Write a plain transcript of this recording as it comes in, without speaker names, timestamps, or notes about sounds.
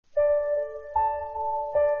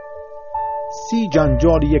سیاسی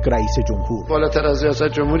جنجال یک رئیس جمهور. بالاتر از ریاست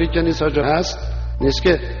جمهوری که نیست هست نیست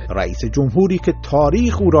که رئیس جمهوری که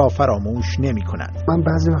تاریخ او را فراموش نمی کند. من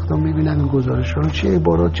بعضی وقتا میبینم این گزارش‌ها چه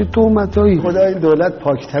عبارات چه تهمتایی. خدا این دولت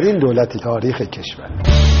پاکترین دولت تاریخ کشور.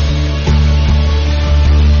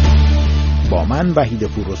 با من وحید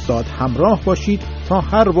پوراستاد همراه باشید تا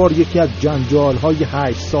هر بار یکی از جنجال‌های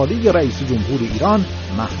 8 ساله رئیس جمهور ایران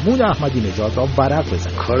محمود احمدی نژاد را ورق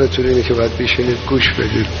بزنیم. کارتون اینه که باید بشینید گوش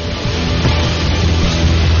بدید.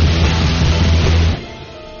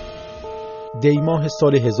 دی ماه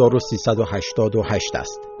سال 1388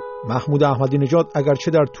 است. محمود احمدی نژاد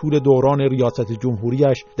اگرچه در طول دوران ریاست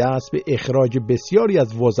جمهوریش دست به اخراج بسیاری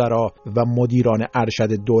از وزرا و مدیران ارشد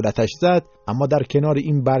دولتش زد، اما در کنار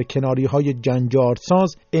این برکناری‌های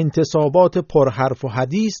جنجال‌ساز انتصابات پرحرف و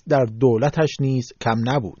حدیث در دولتش نیز کم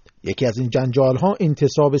نبود. یکی از این جنجال‌ها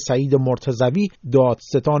انتصاب سعید مرتضوی،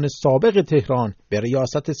 دادستان سابق تهران، به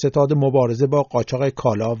ریاست ستاد مبارزه با قاچاق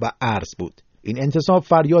کالا و ارز بود. این انتصاب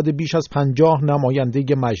فریاد بیش از 50 نماینده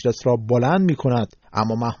مجلس را بلند می کند،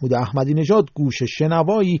 اما محمود احمدی نژاد گوش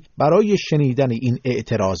شنوایی برای شنیدن این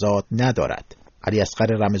اعتراضات ندارد.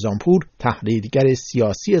 علیاصغر رمضانپور، تحلیلگر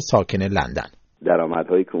سیاسی ساکن لندن: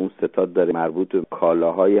 درآمدهایی که اون ستاد داره مربوط به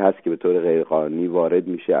کالاهایی هست که به طور غیرقانونی وارد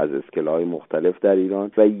میشه از اسکله‌های مختلف در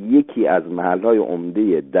ایران و یکی از محل‌های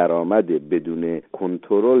عمده درآمد بدون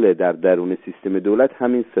کنترل در درون سیستم دولت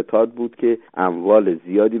همین ستاد بود که اموال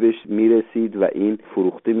زیادی بهش میرسید و این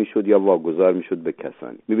فروخته میشد یا واگذار میشد به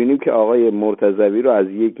کسانی. میبینیم که آقای مرتضوی رو از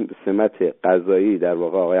یک سمت قضایی، در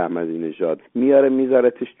واقع آقای احمدی نژاد،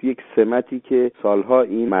 میذارتش توی یک سمتی که سالها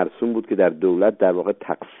این مرسوم بود که در دولت در واقع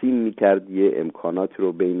تقسیم میکرد امکانات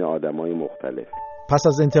رو بین آدمای مختلف. پس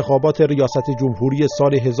از انتخابات ریاست جمهوری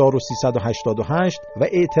سال 1388 و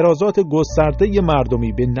اعتراضات گسترده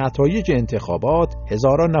مردمی به نتایج انتخابات،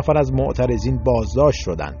 هزاران نفر از معترضین بازداشت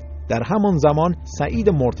شدند. در همان زمان سعید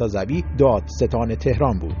مرتضوی دادستان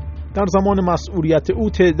تهران بود. در زمان مسئولیت او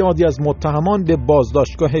تعدادی از متهمان به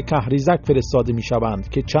بازداشتگاه کهریزک فرستاده می‌شوند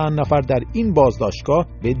که چند نفر در این بازداشتگاه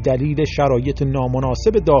به دلیل شرایط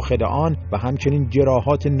نامناسب داخل آن و همچنین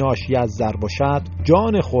جراحات ناشی از ضرب و شتم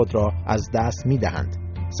جان خود را از دست می‌دهند.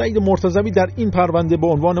 سعید مرتضوی در این پرونده به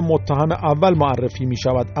عنوان متهم اول معرفی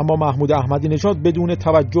می‌شود، اما محمود احمدی نژاد بدون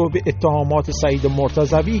توجه به اتهامات سعید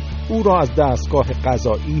مرتضوی او را از دستگاه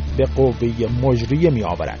قضایی به قوه مجریه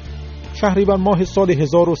می‌آورد. شهریور ماه سال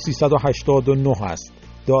 1389 است.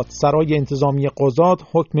 دادسرای انتظامی قضات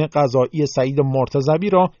حکم قضایی سعید مرتضوی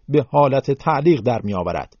را به حالت تعلیق در می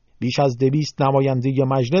آورد. بیش از 200 نماینده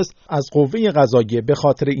مجلس از قوه قضاییه به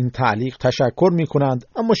خاطر این تعلیق تشکر می کنند،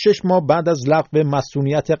 اما 6 ماه بعد از لغو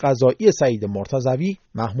مصونیت قضایی سعید مرتضوی،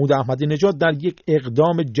 محمود احمدی نژاد در یک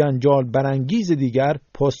اقدام جنجال برانگیز دیگر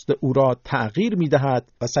پست او را تغییر می دهد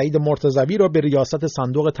و سعید مرتضوی را به ریاست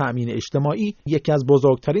صندوق تأمین اجتماعی، یکی از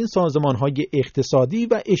بزرگترین سازمان‌های اقتصادی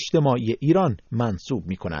و اجتماعی ایران، منصوب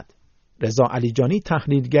می کند. رضا علیجانی،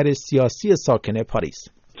 تحلیلگر سیاسی ساکن پاریس: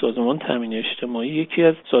 سازمان تأمین اجتماعی یکی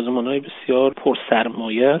از سازمان‌های بسیار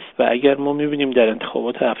پرسرمایه است و اگر ما می‌بینیم در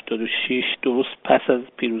انتخابات 76 درست پس از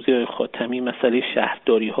پیروزی آقای خاتمی مسئله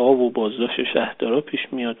شهرداری‌ها و بازداشت شهردارا پیش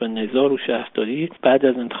میاد و نزاع رو شهرداری، بعد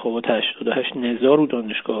از انتخابات 88 نزاع رو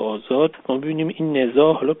دانشگاه آزاد، ما می‌بینیم این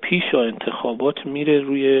نزاع حالا پیش از انتخابات میره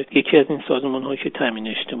روی یکی از این سازمان‌هایی که تأمین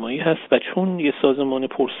اجتماعی هست و چون یه سازمان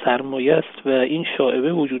پرسرمایه است و این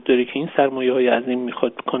شایعه وجود داره که این سرمایه‌های عظیم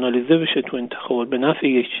می‌خواد کانالیزه بشه تو انتخابات به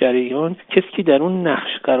نفع شریان، کسی که در اون نقش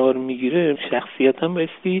قرار میگیره شخصیتاً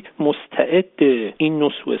بایستی مستعد این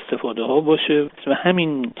نوع سوء استفاده ها باشه و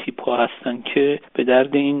همین تیپ ها هستن که به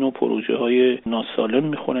درد این نوع پروژه های ناسالم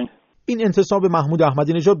میخورن. این انتصاب محمود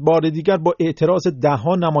احمدی نژاد بار دیگر با اعتراض 10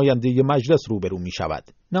 نماینده مجلس روبرو می شود.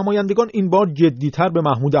 نمایندگان این بار جدی‌تر به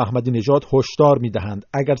محمود احمدی نژاد هشدار می دهند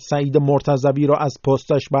اگر سعید مرتضوی را از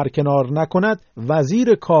پستش برکنار نکند،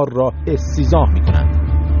 وزیر کار را استیضاح می کنند.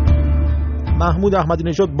 محمود احمدی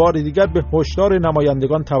نژاد بار دیگر به هشدار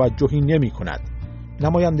نمایندگان توجهی نمی کند.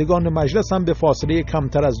 نمایندگان مجلس هم به فاصله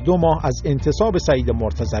کمتر از 2 ماه از انتصاب سعید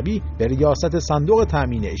مرتضوی به ریاست صندوق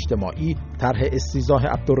تأمین اجتماعی طرح استیضاح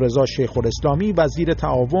عبدالرضا شیخ الاسلامی وزیر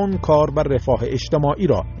تعاون، کار و رفاه اجتماعی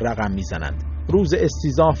را رقم می‌زنند. روز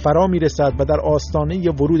استیضاح فرا می‌رسد و در آستانه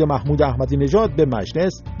ورود محمود احمدی نژاد به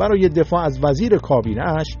مجلس برای دفاع از وزیر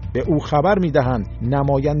کابینه‌اش به او خبر می‌دهند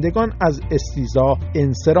نمایندگان از استیضاح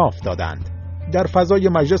انصراف دادند. در فضای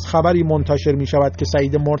مجلس خبری منتشر می شود که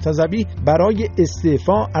سعید مرتضوی برای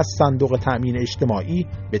استعفا از صندوق تأمین اجتماعی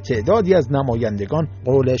به تعدادی از نمایندگان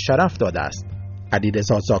قول شرف داده است.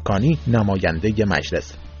 علیرضا زاکانی، نماینده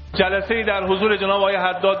مجلس: جلسه‌ای در حضور جناب آقای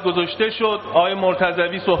حداد گذاشته شد. آقای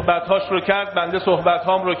مرتضوی صحبت‌هاش رو کرد، بنده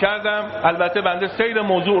صحبت‌هام رو کردم. البته بنده سیر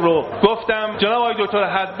موضوع رو گفتم. جناب آقای دکتر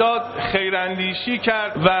حداد خیراندیشی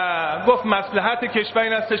کرد و گفت مصلحت کشور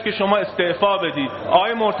این هستش که شما استعفا بدید.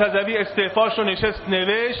 آقای مرتضوی استعفاش رو نشست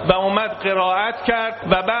نوشت و اومد قرائت کرد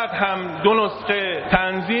و بعد هم 2 نسخه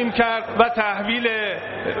تنظیم کرد و تحویل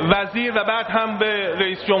وزیر و بعد هم به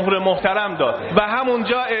رئیس جمهور محترم داد و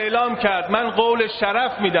همونجا اعلام کرد من قول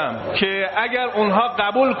شرف میدم که اگر اونها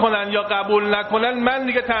قبول کنن یا قبول نکنن من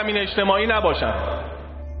دیگه تأمین اجتماعی نباشم.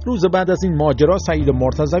 روز بعد از این ماجرا سعید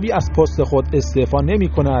مرتضوی از پست خود استعفا نمی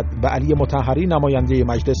کند و علی مطهری نماینده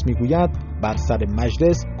مجلس میگوید بر سر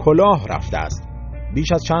مجلس کلاه رفته است.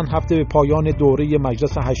 بیش از چند هفته به پایان دوره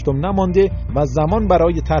مجلس 8 نمانده و زمان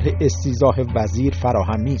برای طرح استیضاح وزیر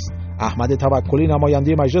فراهم نیست. احمد توکلی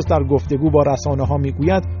نماینده مجلس در گفتگو با رسانه‌ها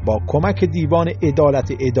میگوید با کمک دیوان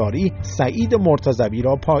عدالت اداری سعید مرتضوی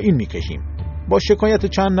را پایین میکشیم. با شکایت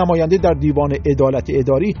چند نماینده در دیوان عدالت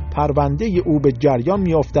اداری پرونده او به جریان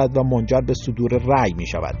میافتد و منجر به صدور رأی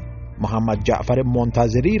میشود. محمد جعفر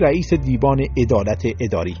منتظری رئیس دیوان عدالت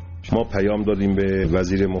اداری: ما پیام دادیم به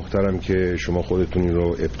وزیر محترم که شما خودتون این رو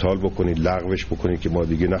ابطال بکنید، لغوش بکنید که ما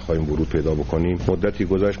دیگه نخواهیم ورود پیدا بکنیم. مدتی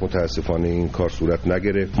گذشت، متاسفانه این کار صورت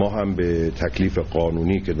نگرفت. ما هم به تکلیف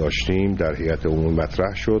قانونی که داشتیم در هیئت عمومی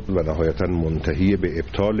مطرح شد و نهایتاً منتهی به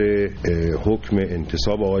ابطال حکم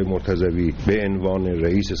انتصاب آقای مرتضوی به عنوان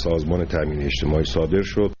رئیس سازمان تأمین اجتماعی صادر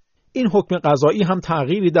شد. این حکم قضایی هم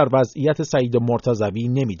تغییری در وضعیت سعید مرتضوی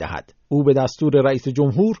نمی‌دهد. او به دستور رئیس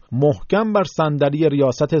جمهور محکم بر صندلی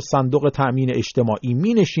ریاست صندوق تأمین اجتماعی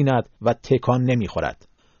می‌نشیند و تکان نمی‌خورد.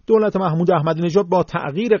 دولت محمود احمدی نژاد با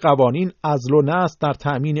تغییر قوانین عزل و نصب در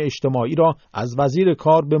تأمین اجتماعی را از وزیر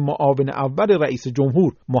کار به معاون اول رئیس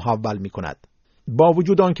جمهور محول می‌کند. با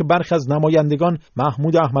وجود آنکه برخی از نمایندگان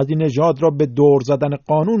محمود احمدی نژاد را به دور زدن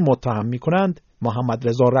قانون متهم می‌کنند، محمد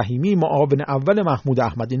رضا رحیمی معاون اول محمود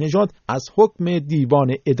احمدی نژاد از حکم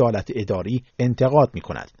دیوان عدالت اداری انتقاد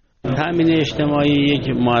می‌کند. تأمین اجتماعی یک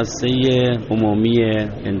مؤسسه عمومی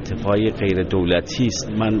انتفاعی غیر دولتی است.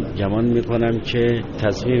 من گمان می‌کنم که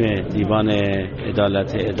تصمیم دیوان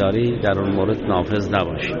عدالت اداری در اون مورد نافذ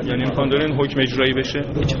نباشه. یعنی امکان داره این حکم اجرایی بشه؟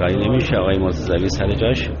 اجرایی نمیشه. آقای مرتضوی سر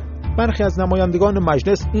جاش. برخی از نمایندگان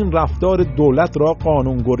مجلس این رفتار دولت را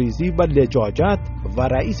قانونگریزی و لجاجت و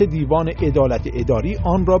رئیس دیوان عدالت اداری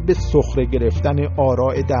آن را به سخره گرفتن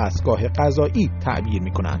آراء دستگاه قضایی تعبیر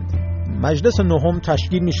می‌کنند. مجلس 9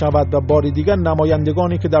 تشکیل می‌شود و بار دیگر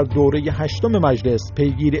نمایندگانی که در دوره 8 مجلس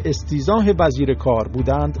پیگیر استیضاح وزیر کار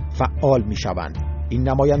بودند فعال می‌شوند. این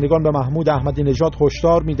نمایندگان به محمود احمدی نژاد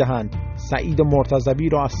هشدار می‌دهند سعید مرتضوی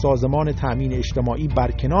را از سازمان تأمین اجتماعی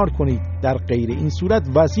برکنار کنید، در غیر این صورت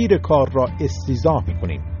وزیر کار را استیضاح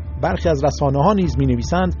می‌کنیم. برخی از رسانه‌ها نیز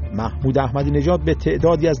می‌نویسند محمود احمدی نژاد به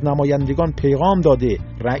تعدادی از نمایندگان پیغام داده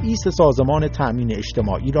رئیس سازمان تأمین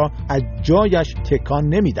اجتماعی را از جایش تکان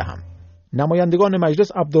نمی‌دهم. نمایندگان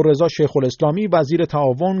مجلس عبدالرضا شیخ الاسلامی وزیر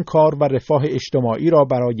تعاون، کار و رفاه اجتماعی را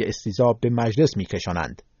برای استیضاح به مجلس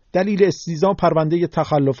می‌کشانند. دلیل استیضاح پرونده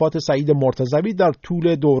تخلفات سعید مرتضوی در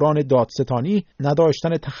طول دوران دادستانی،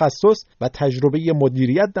 نداشتن تخصص و تجربه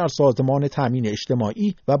مدیریت در سازمان تأمین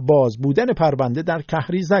اجتماعی و باز بودن پرونده در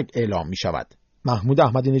کهریزک اعلام می شود. محمود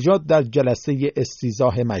احمدی نژاد در جلسه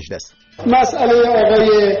استیضاح مجلس: مسئله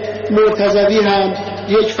آقای مرتضوی هم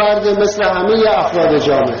یک فرد مثل همه افراد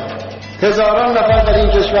جامعه، هزاران نفر در این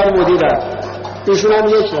کشور مدیرند، ایشون هم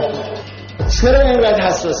یک نفر. چرا اینقدر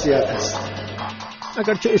حساسیت هست؟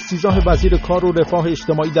 اگرچه استیضاح وزیر کار و رفاه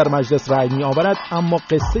اجتماعی در مجلس رأی می آورد، اما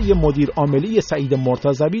قصه مدیر عاملی سعید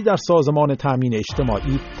مرتضوی در سازمان تأمین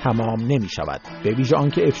اجتماعی تمام نمی شود. به ویژه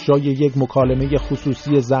آنکه افشای یک مکالمه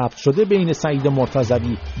خصوصی ضبط شده بین سعید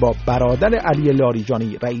مرتضوی با برادر علی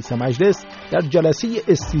لاریجانی رئیس مجلس در جلسه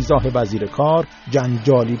استیضاح وزیر کار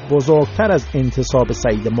جنجالی بزرگتر از انتصاب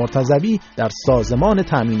سعید مرتضوی در سازمان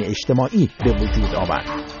تأمین اجتماعی به وجود آورد.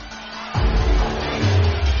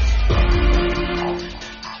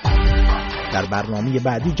 در برنامه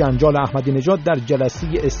بعدی جنجال احمدی نژاد در جلسه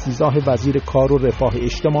استیضاح وزیر کار و رفاه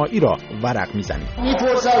اجتماعی را ورق میزنیم.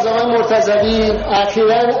 میپرسه از آقای مرتضوی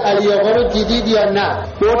اخیراً علی آقا رو دیدید یا نه؟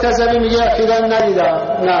 مرتضوی میگه اخیراً ندیدم.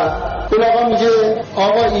 نه. اون آقا میگه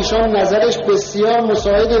آقا ایشان نظرش بسیار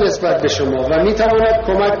مساعد نسبت به شما و میتواند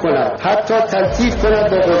کمک کند، حتی تلطیف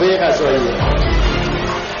کند با قوه قضاییه.